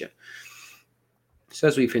look at you. So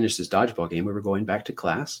as we finished this dodgeball game, we were going back to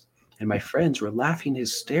class, and my friends were laughing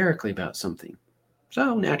hysterically about something.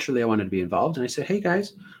 So naturally, I wanted to be involved, and I said, "Hey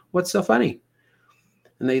guys, what's so funny?"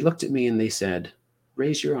 And they looked at me and they said,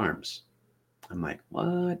 "Raise your arms." I'm like,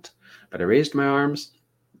 "What?" But I raised my arms,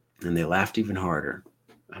 and they laughed even harder.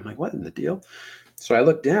 I'm like, what in the deal? So I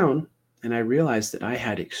looked down and I realized that I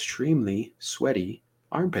had extremely sweaty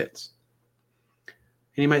armpits.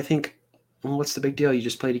 And you might think, well, what's the big deal? You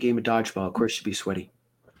just played a game of dodgeball. Of course you'd be sweaty.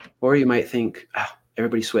 Or you might think,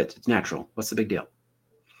 everybody sweats. It's natural. What's the big deal?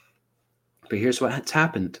 But here's what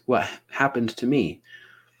happened. What happened to me.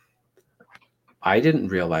 I didn't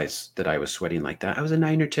realize that I was sweating like that. I was a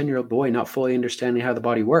 9 or 10-year-old boy, not fully understanding how the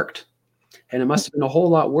body worked. And it must have been a whole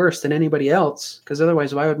lot worse than anybody else, because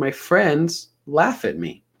otherwise, why would my friends laugh at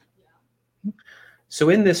me? So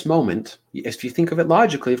in this moment, if you think of it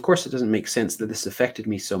logically, of course, it doesn't make sense that this affected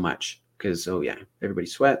me so much, because, everybody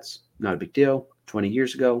sweats, not a big deal. 20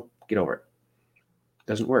 years ago, get over it.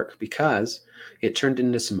 Doesn't work, because it turned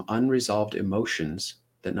into some unresolved emotions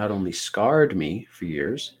that not only scarred me for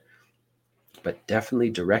years, but definitely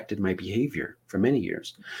directed my behavior for many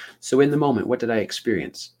years. So in the moment, what did I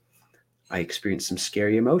experience? I experienced some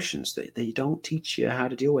scary emotions that they don't teach you how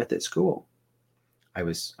to deal with at school. I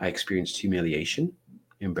experienced humiliation,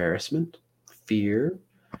 embarrassment, fear,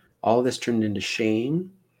 All this turned into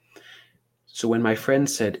shame. So when my friend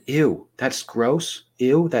said, ew, that's gross,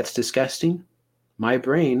 ew, that's disgusting, my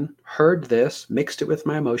brain heard this, mixed it with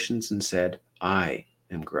my emotions, and said, I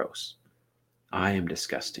am gross. I am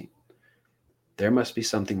disgusting. There must be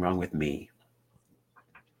something wrong with me.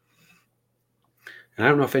 And I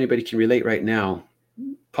don't know if anybody can relate right now,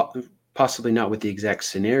 possibly not with the exact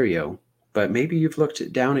scenario, but maybe you've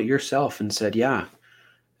looked down at yourself and said, yeah,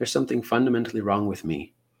 there's something fundamentally wrong with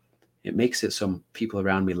me. It makes it so people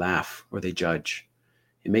around me laugh or they judge.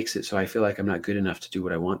 It makes it so I feel like I'm not good enough to do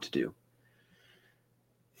what I want to do.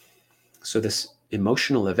 So this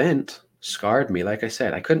emotional event scarred me. Like I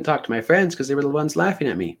said, I couldn't talk to my friends because they were the ones laughing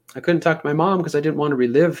at me. I couldn't talk to my mom because I didn't want to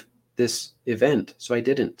relive this event. So I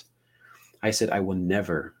didn't. I said, I will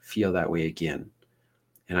never feel that way again.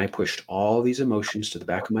 And I pushed all these emotions to the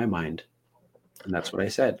back of my mind. And that's what I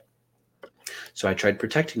said. So I tried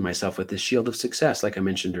protecting myself with this shield of success, like I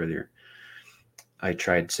mentioned earlier. I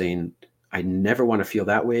tried saying, I never want to feel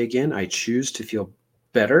that way again. I choose to feel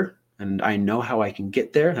better, and I know how I can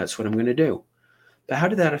get there. That's what I'm going to do. But how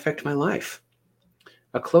did that affect my life?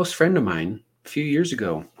 A close friend of mine a few years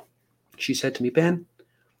ago, she said to me, Ben,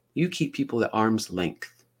 you keep people at arm's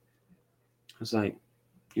length. I was like,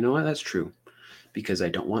 you know what? That's true, because I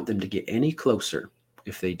don't want them to get any closer.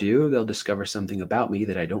 If they do, they'll discover something about me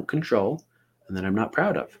that I don't control and that I'm not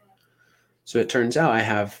proud of. So it turns out I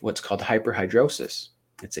have what's called hyperhidrosis.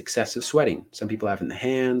 It's excessive sweating. Some people have it in the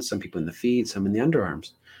hands, some people in the feet, some in the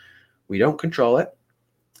underarms. We don't control it.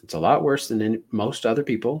 It's a lot worse than in most other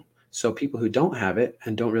people. So people who don't have it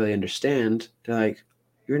and don't really understand, they're like,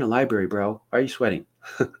 you're in a library, bro. Why are you sweating?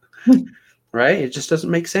 Right? It just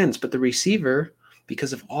doesn't make sense. But the receiver,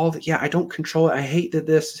 because of all that, yeah, I don't control it. I hate that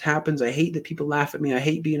this happens. I hate that people laugh at me. I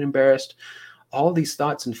hate being embarrassed. All these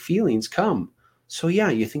thoughts and feelings come. So yeah,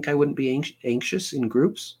 you think I wouldn't be anxious in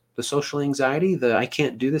groups? The social anxiety, the I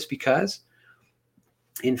can't do this because?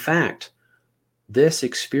 In fact, this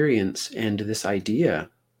experience and this idea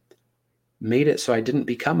made it so I didn't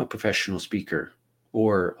become a professional speaker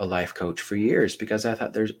or a life coach for years, because I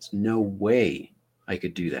thought there's no way I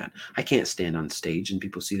could do that. I can't stand on stage and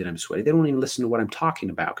people see that I'm sweaty. They don't even listen to what I'm talking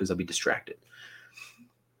about because they'll be distracted.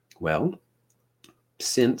 Well,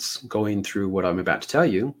 since going through what I'm about to tell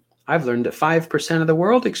you, I've learned that 5% of the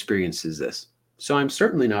world experiences this. So I'm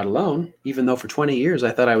certainly not alone, even though for 20 years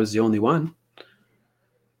I thought I was the only one.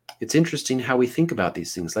 It's interesting how we think about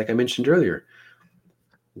these things. Like I mentioned earlier,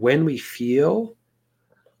 when we feel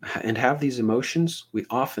and have these emotions, we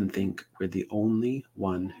often think we're the only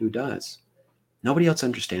one who does. Nobody else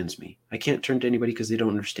understands me. I can't turn to anybody because they don't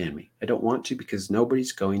understand me. I don't want to because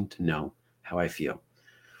nobody's going to know how I feel.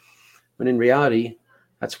 When in reality,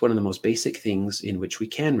 that's one of the most basic things in which we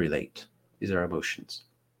can relate, is our emotions.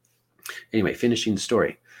 Anyway, finishing the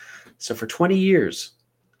story. So for 20 years,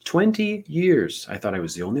 I thought I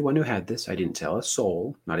was the only one who had this. I didn't tell a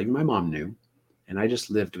soul, not even my mom knew. And I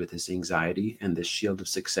just lived with this anxiety and this shield of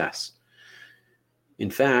success.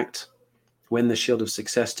 In fact, when the shield of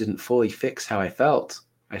success didn't fully fix how I felt,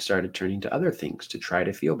 I started turning to other things to try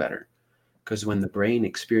to feel better. Because when the brain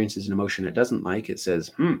experiences an emotion it doesn't like, it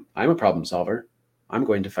says, I'm a problem solver. I'm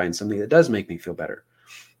going to find something that does make me feel better.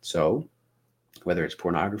 So whether it's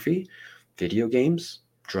pornography, video games,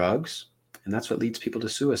 drugs, and that's what leads people to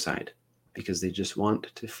suicide, because they just want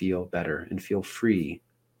to feel better and feel free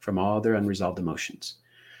from all their unresolved emotions.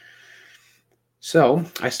 So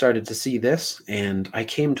I started to see this, and I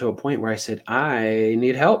came to a point where I said, I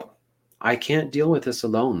need help. I can't deal with this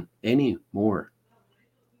alone anymore.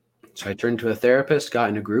 So I turned to a therapist, got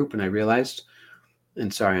in a group, and I realized,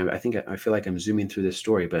 and sorry, I feel like I'm zooming through this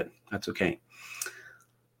story, but that's okay.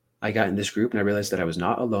 I got in this group and I realized that I was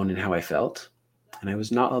not alone in how I felt, and I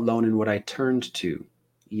was not alone in what I turned to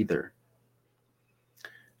either.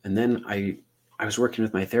 And then I was working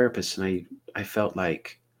with my therapist, and I felt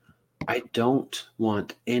like I don't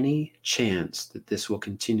want any chance that this will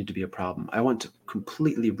continue to be a problem. I want to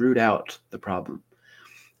completely root out the problem.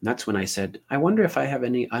 And that's when I said, I wonder if I have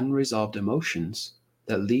any unresolved emotions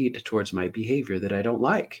that lead towards my behavior that I don't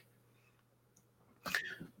like.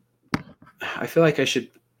 I feel like I should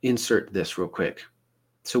insert this real quick.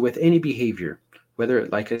 So with any behavior, whether,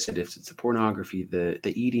 like I said, if it's the pornography, the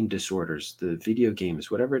eating disorders, the video games,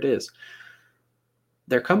 whatever it is,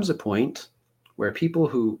 there comes a point where people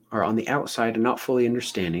who are on the outside and not fully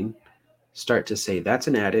understanding start to say, that's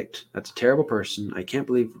an addict, that's a terrible person, I can't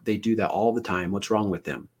believe they do that all the time, what's wrong with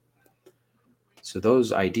them? So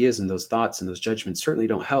those ideas and those thoughts and those judgments certainly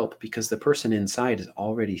don't help, because the person inside is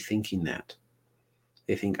already thinking that.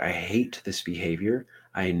 They think, I hate this behavior,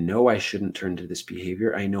 I know I shouldn't turn to this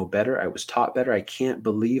behavior. I know better. I was taught better. I can't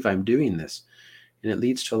believe I'm doing this. And it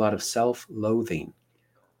leads to a lot of self-loathing.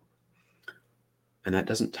 And that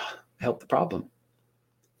doesn't help the problem.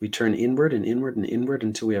 We turn inward and inward and inward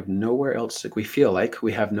until we have nowhere else we feel like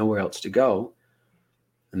we have nowhere else to go.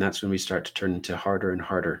 And that's when we start to turn into harder and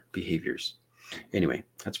harder behaviors. Anyway,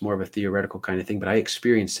 that's more of a theoretical kind of thing, but I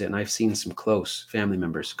experienced it, and I've seen some close family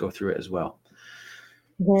members go through it as well.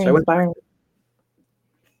 Very inspiring.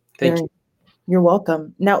 Thank you. You're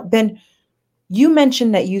welcome. Now, Ben, you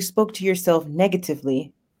mentioned that you spoke to yourself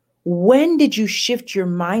negatively. When did you shift your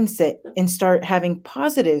mindset and start having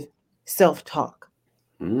positive self-talk?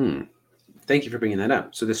 Thank you for bringing that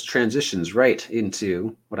up. So this transitions right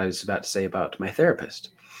into what I was about to say about my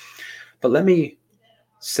therapist. But let me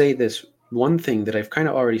say this one thing that I've kind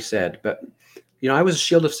of already said, but I was a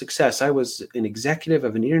shield of success. I was an executive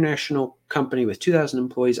of an international company with 2,000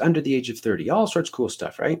 employees under the age of 30, all sorts of cool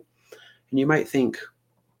stuff, right? And you might think,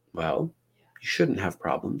 well, you shouldn't have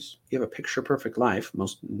problems. You have a picture perfect life.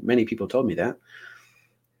 Many people told me that.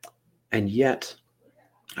 And yet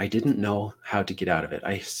I didn't know how to get out of it.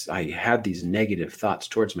 I had these negative thoughts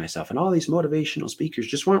towards myself, and all these motivational speakers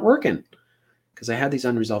just weren't working because I had these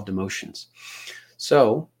unresolved emotions.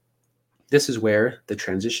 So this is where the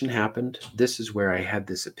transition happened. This is where I had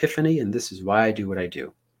this epiphany, and this is why I do what I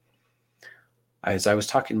do. As I was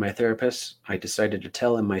talking to my therapist, I decided to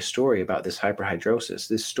tell him my story about this hyperhidrosis,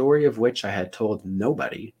 this story of which I had told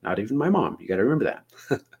nobody, not even my mom. You got to remember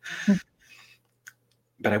that.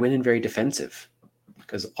 But I went in very defensive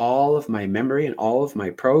because all of my memory and all of my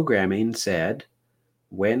programming said,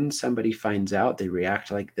 when somebody finds out, they react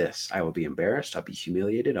like this. I will be embarrassed. I'll be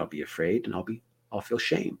humiliated. I'll be afraid, and I'll feel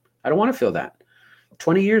shame. I don't want to feel that.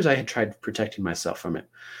 20 years I had tried protecting myself from it,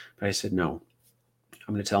 but I said, no,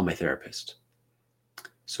 I'm going to tell my therapist.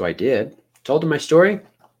 So I did, told him my story,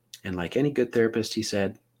 and like any good therapist, he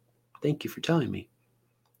said, thank you for telling me.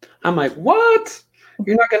 I'm like, what?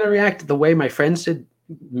 You're not going to react the way my friends did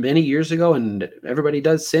many years ago and everybody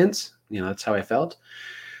does since? That's how I felt.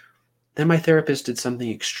 Then my therapist did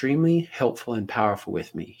something extremely helpful and powerful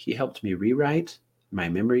with me. He helped me rewrite my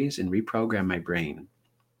memories and reprogram my brain.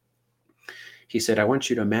 He said, I want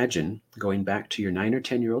you to imagine going back to your 9 or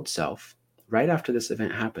 10-year-old self right after this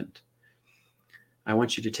event happened. I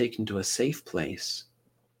want you to take him to a safe place,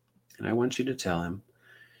 and I want you to tell him,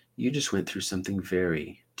 you just went through something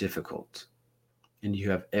very difficult, and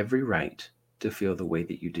you have every right to feel the way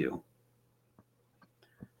that you do.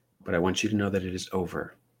 But I want you to know that it is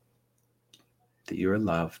over, that you are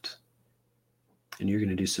loved, and you're going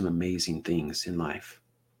to do some amazing things in life.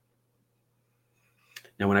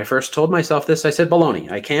 Now, when I first told myself this, I said,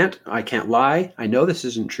 baloney. I can't lie. I know this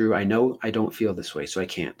isn't true. I know I don't feel this way, so I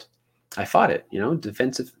can't. I fought it,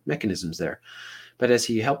 defensive mechanisms there. But as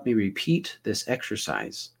he helped me repeat this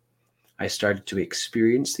exercise, I started to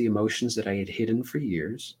experience the emotions that I had hidden for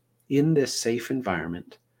years in this safe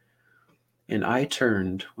environment. And I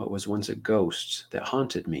turned what was once a ghost that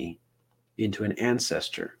haunted me into an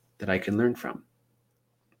ancestor that I can learn from.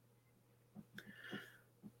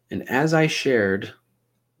 And as I shared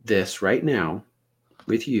this right now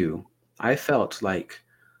with you, I felt like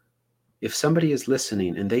if somebody is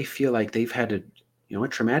listening and they feel like they've had a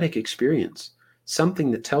traumatic experience,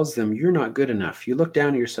 something that tells them you're not good enough, you look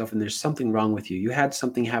down at yourself and there's something wrong with you, you had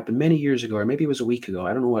something happen many years ago, or maybe it was a week ago,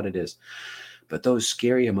 I don't know what it is, but those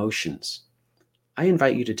scary emotions, I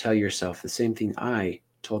invite you to tell yourself the same thing I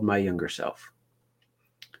told my younger self.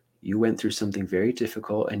 You went through something very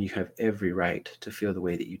difficult and you have every right to feel the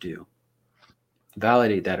way that you do.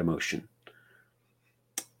 Validate that emotion.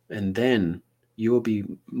 And then you will be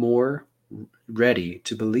more ready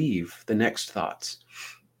to believe the next thoughts.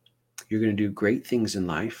 You're going to do great things in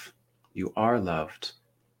life. You are loved.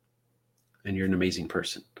 And you're an amazing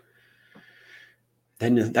person.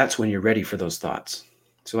 Then that's when you're ready for those thoughts.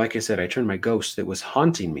 So like I said, I turned my ghost that was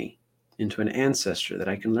haunting me into an ancestor that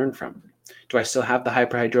I can learn from. Do I still have the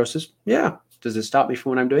hyperhidrosis? Yeah. Does it stop me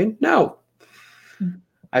from what I'm doing? No.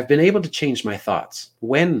 I've been able to change my thoughts.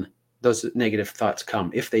 When those negative thoughts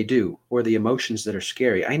come, if they do, or the emotions that are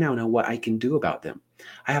scary, I now know what I can do about them.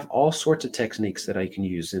 I have all sorts of techniques that I can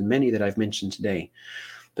use, and many that I've mentioned today.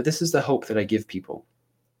 But this is the hope that I give people.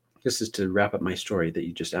 This is to wrap up my story that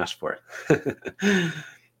you just asked for.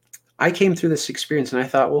 I came through this experience and I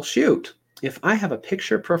thought, well, shoot, if I have a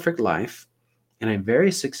picture perfect life and I'm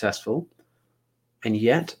very successful, and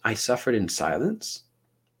yet I suffered in silence,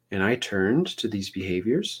 and I turned to these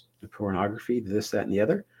behaviors, the pornography, this, that, and the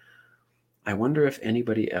other, I wonder if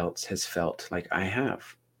anybody else has felt like I have.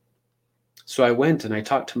 So I went and I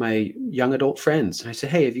talked to my young adult friends. And I said,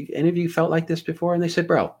 hey, have any of you felt like this before? And they said,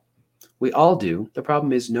 bro, we all do. The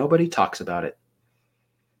problem is nobody talks about it.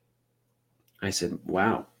 I said,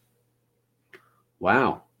 wow.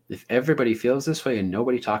 Wow. If everybody feels this way and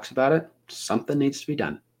nobody talks about it, something needs to be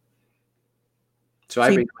done. So I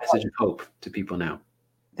So bring a message of hope to people now.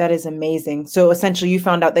 that is amazing. So essentially, you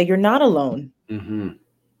found out that you're not alone. Mm-hmm.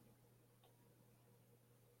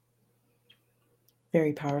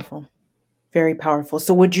 Very powerful. Very powerful.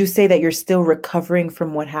 So would you say that you're still recovering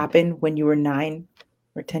from what happened when you were 9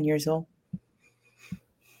 or 10 years old?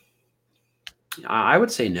 I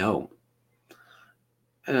would say no.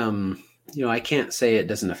 I can't say it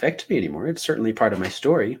doesn't affect me anymore. It's certainly part of my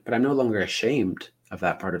story, but I'm no longer ashamed of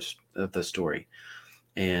that part of the story.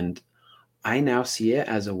 And I now see it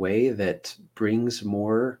as a way that brings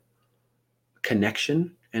more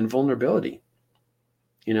connection and vulnerability.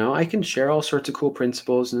 I can share all sorts of cool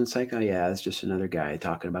principles and it's like, oh yeah, it's just another guy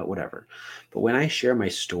talking about whatever. But when I share my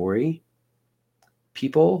story,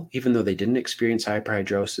 people, even though they didn't experience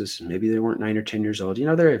hyperhidrosis, maybe they weren't 9 or 10 years old,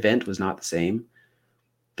 their event was not the same.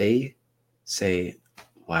 They say,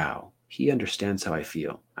 wow, he understands how I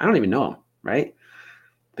feel. I don't even know him, right?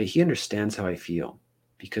 But he understands how I feel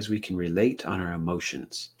because we can relate on our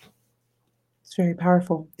emotions. It's very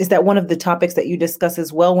powerful. Is that one of the topics that you discuss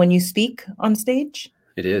as well when you speak on stage?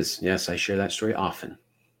 It is. Yes, I share that story often.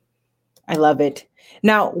 I love it.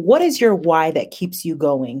 Now, what is your why that keeps you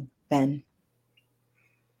going, Ben?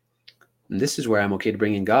 And this is where I'm okay to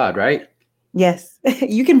bring in God, right? Yes,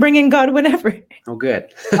 you can bring in God whenever. Oh,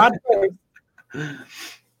 good. God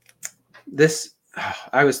first.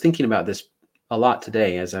 I was thinking about this a lot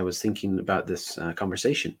today as I was thinking about this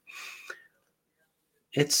conversation.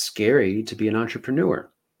 It's scary to be an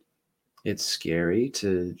entrepreneur. It's scary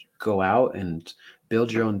to go out and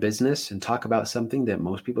build your own business and talk about something that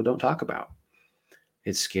most people don't talk about.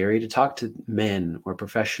 It's scary to talk to men or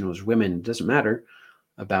professionals, women, it doesn't matter,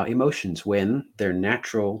 about emotions when their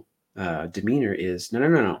natural demeanor is,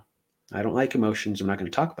 no. I don't like emotions. I'm not going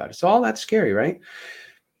to talk about it. So all that's scary, right?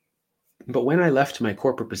 But when I left my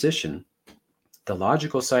corporate position, the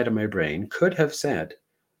logical side of my brain could have said,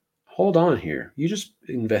 hold on here. You just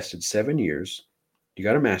invested 7 years. You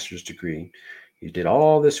got a master's degree. You did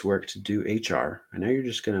all this work to do HR. And now you're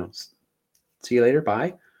just going to see you later.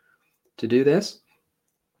 Bye to do this.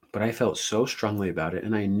 But I felt so strongly about it.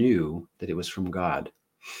 And I knew that it was from God.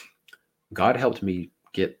 God helped me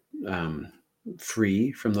get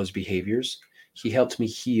free from those behaviors. He helped me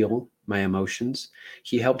heal my emotions.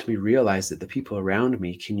 He helped me realize that the people around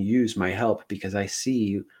me can use my help because I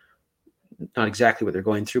see not exactly what they're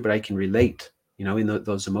going through, but I can relate, in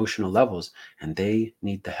those emotional levels, and they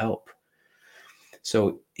need the help.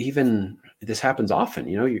 So even this happens often,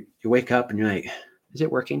 you wake up and you're like, is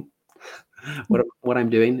it working? What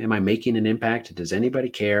I'm doing? Am I making an impact? Does anybody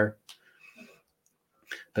care?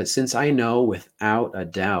 But since I know without a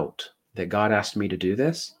doubt that God asked me to do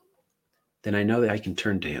this, then I know that I can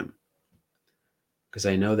turn to him. Because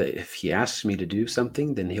I know that if he asks me to do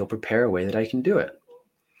something, then he'll prepare a way that I can do it.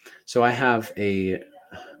 So I have I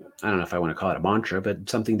don't know if I want to call it a mantra, but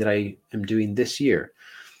something that I am doing this year.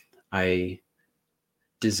 I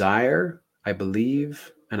desire, I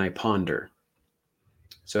believe, and I ponder.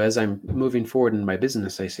 So as I'm moving forward in my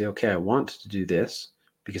business, I say, okay, I want to do this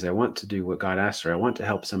because I want to do what God asked for. I want to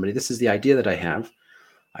help somebody. This is the idea that I have.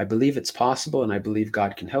 I believe it's possible and I believe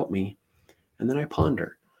God can help me. And then I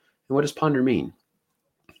ponder. And what does ponder mean?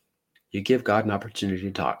 You give God an opportunity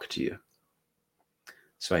to talk to you.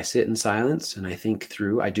 So I sit in silence and I think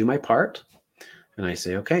through, I do my part and I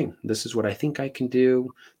say, okay, this is what I think I can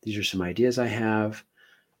do. These are some ideas I have.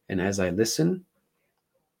 And as I listen,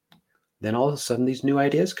 then all of a sudden these new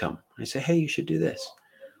ideas come. I say, hey, you should do this.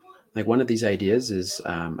 Like one of these ideas is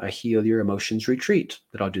a Heal Your Emotions retreat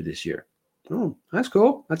that I'll do this year. Oh, that's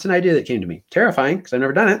cool. That's an idea that came to me. Terrifying because I've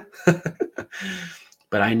never done it.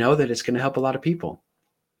 But I know that it's going to help a lot of people.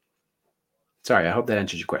 Sorry, I hope that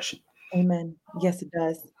answers your question. Amen. Yes, it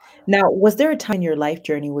does. Now, was there a time in your life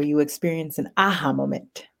journey where you experienced an aha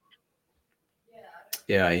moment?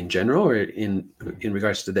 Yeah, in general or in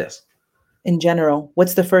regards to this? In general,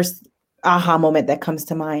 what's the first aha moment that comes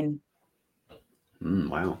to mind?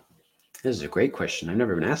 Wow. This is a great question. I've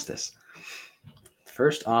never been asked this.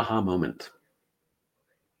 First aha moment.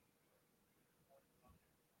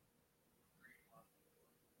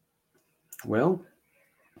 Well,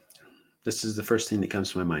 this is the first thing that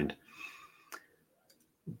comes to my mind.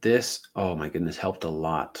 This, oh my goodness, helped a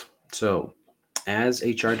lot. So, as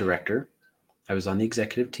HR director, I was on the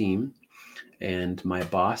executive team, and my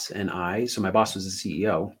boss and I, so my boss was the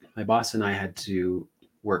CEO, my boss and I had to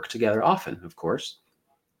work together often, of course.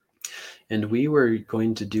 And we were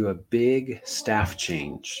going to do a big staff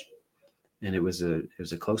change. And it was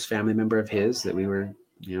a close family member of his that we were,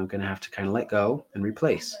 going to have to kind of let go and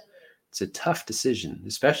replace. It's a tough decision,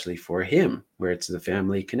 especially for him, where it's the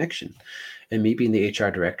family connection. And me being the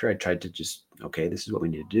HR director, I tried to just, okay, this is what we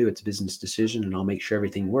need to do. It's a business decision, and I'll make sure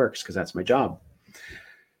everything works because that's my job.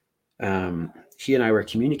 He and I were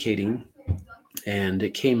communicating, and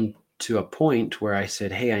it came to a point where I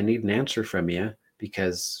said, hey, I need an answer from you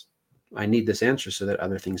because I need this answer so that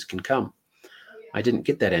other things can come. I didn't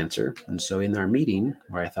get that answer. And so in our meeting,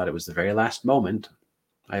 where I thought it was the very last moment,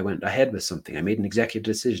 I went ahead with something. I made an executive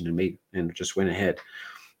decision and just went ahead.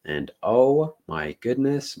 And oh my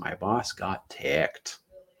goodness, my boss got ticked.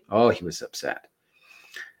 Oh, he was upset.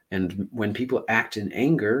 And when people act in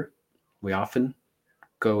anger, we often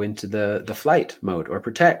go into the flight mode or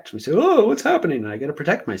protect. We say, oh, what's happening? I got to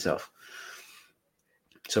protect myself.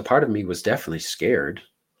 So part of me was definitely scared,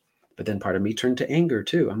 but then part of me turned to anger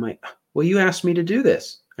too. I'm like, well, you asked me to do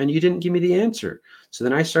this and you didn't give me the answer. So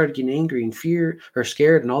then I started getting angry and fear or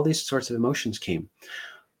scared, and all these sorts of emotions came.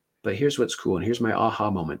 But here's what's cool. And here's my aha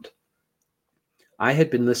moment. I had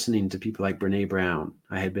been listening to people like Brene Brown.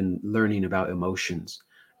 I had been learning about emotions,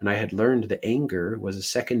 and I had learned that anger was a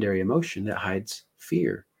secondary emotion that hides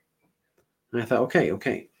fear. And I thought,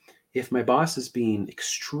 okay. If my boss is being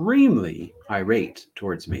extremely irate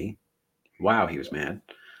towards me, wow, he was mad.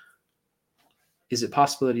 Is it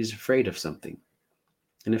possible that he's afraid of something?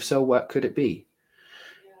 And if so, what could it be?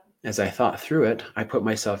 As I thought through it, I put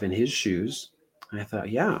myself in his shoes. And I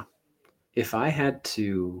thought, yeah, if I had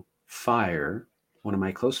to fire one of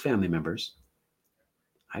my close family members,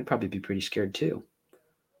 I'd probably be pretty scared too.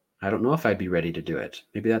 I don't know if I'd be ready to do it.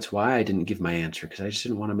 Maybe that's why I didn't give my answer, because I just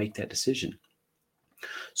didn't want to make that decision.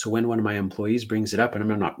 So when one of my employees brings it up and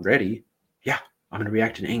I'm not ready, yeah, I'm going to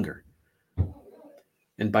react in anger.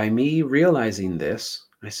 And by me realizing this,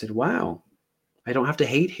 I said, wow, I don't have to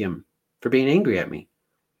hate him for being angry at me.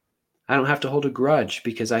 I don't have to hold a grudge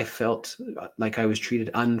because I felt like I was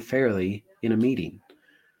treated unfairly in a meeting.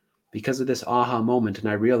 Because of this aha moment, and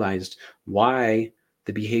I realized why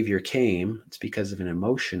the behavior came, it's because of an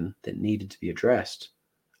emotion that needed to be addressed.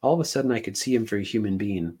 All of a sudden, I could see him for a human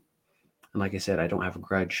being. And like I said, I don't have a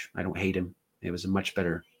grudge. I don't hate him. It was a much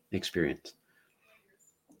better experience.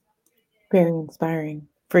 Very inspiring.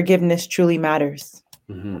 Forgiveness truly matters.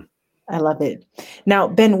 Mm-hmm. I love it. Now,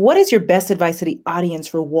 Ben, what is your best advice to the audience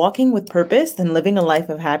for walking with purpose and living a life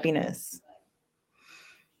of happiness?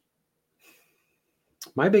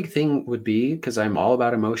 My big thing would be, because I'm all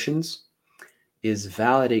about emotions, is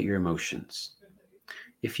validate your emotions.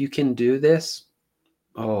 If you can do this,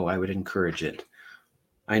 I would encourage it.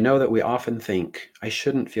 I know that we often think, I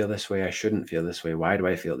shouldn't feel this way. I shouldn't feel this way. Why do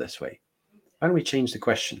I feel this way? Why don't we change the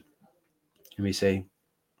question? And we say,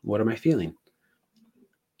 what am I feeling?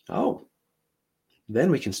 Oh,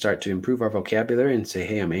 then we can start to improve our vocabulary and say,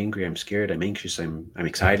 hey, I'm angry, I'm scared, I'm anxious, I'm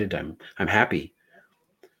excited, I'm happy.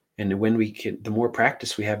 And when the more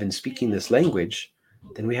practice we have in speaking this language,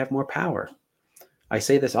 then we have more power. I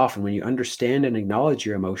say this often, when you understand and acknowledge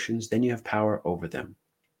your emotions, then you have power over them.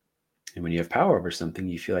 And when you have power over something,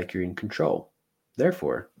 you feel like you're in control.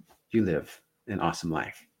 Therefore, you live an awesome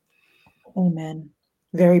life. Amen.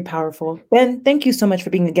 Very powerful. Ben, thank you so much for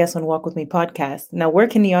being a guest on Walk With Me podcast. Now, where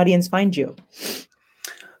can the audience find you?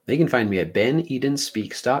 They can find me at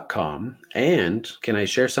benedenspeaks.com. And can I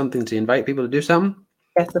share something to invite people to do something?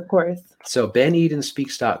 Yes, of course. So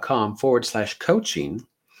benedenspeaks.com/coaching.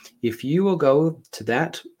 If you will go to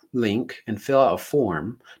that link and fill out a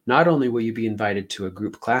form, not only will you be invited to a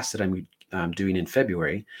group class that I'm doing in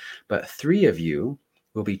February, but 3 of you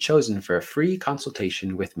will be chosen for a free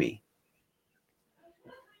consultation with me.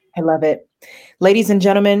 I love it. Ladies and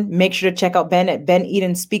gentlemen, make sure to check out Ben at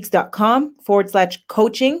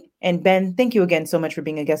benedenspeaks.com/coaching. And Ben, thank you again so much for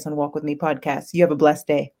being a guest on Walk With Me podcast. You have a blessed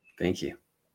day. Thank you.